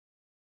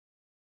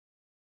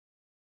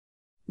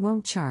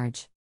Won't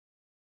charge.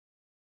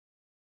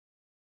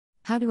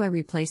 How do I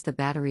replace the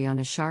battery on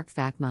a Shark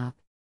vacmop?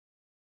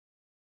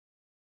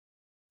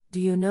 Do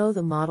you know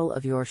the model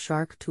of your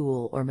Shark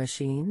tool or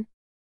machine?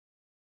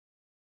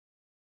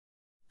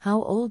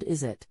 How old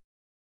is it?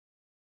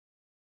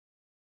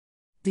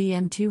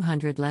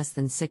 VM200 less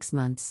than 6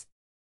 months.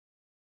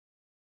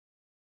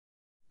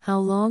 How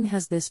long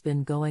has this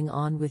been going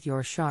on with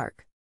your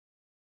Shark?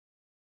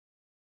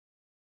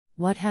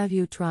 What have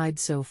you tried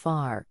so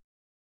far?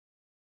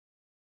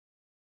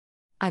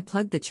 I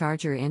plugged the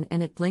charger in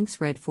and it blinks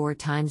red 4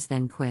 times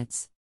then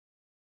quits.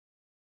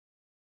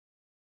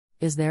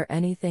 Is there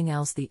anything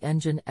else the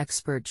engine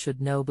expert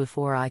should know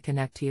before I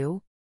connect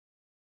you?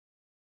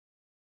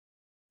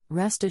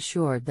 Rest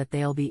assured that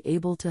they'll be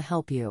able to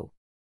help you.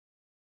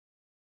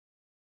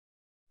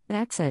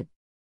 That's it.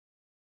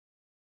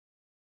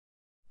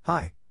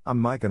 Hi, I'm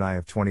Mike and I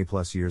have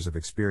 20+ years of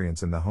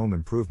experience in the home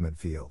improvement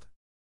field.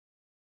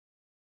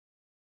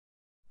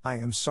 I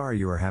am sorry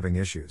you are having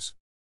issues.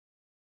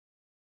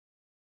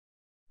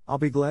 I'll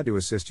be glad to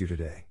assist you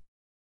today.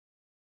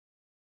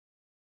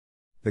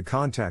 The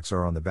contacts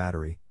are on the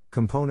battery,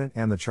 component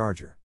and the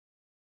charger.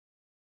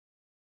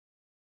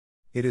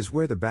 It is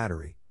where the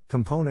battery,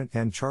 component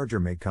and charger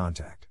make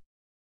contact.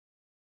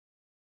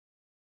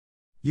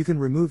 You can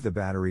remove the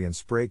battery and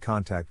spray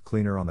contact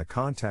cleaner on the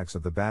contacts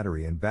of the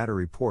battery and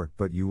battery port,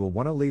 but you will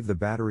want to leave the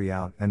battery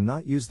out and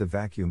not use the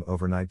vacuum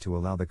overnight to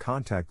allow the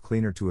contact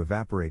cleaner to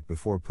evaporate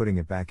before putting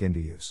it back into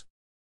use.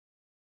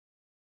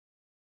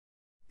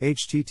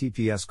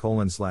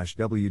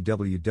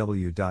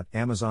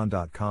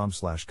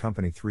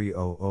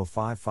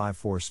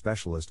 https://www.amazon.com/company300554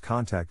 specialist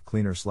contact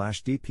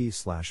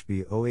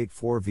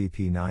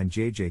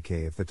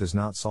cleaner/DP/B084VP9JJK. If that does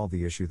not solve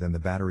the issue, then the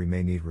battery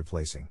may need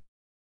replacing.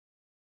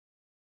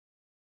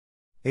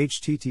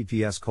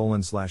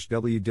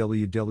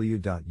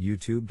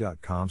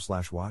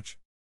 https://www.youtube.com/watch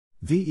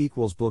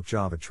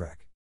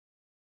v=book-java-trek.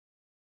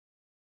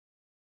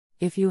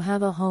 If you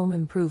have a home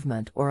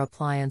improvement or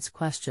appliance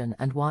question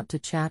and want to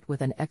chat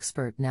with an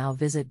expert now,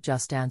 visit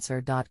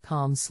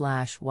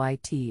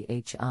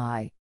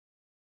JustAnswer.com/YTHI.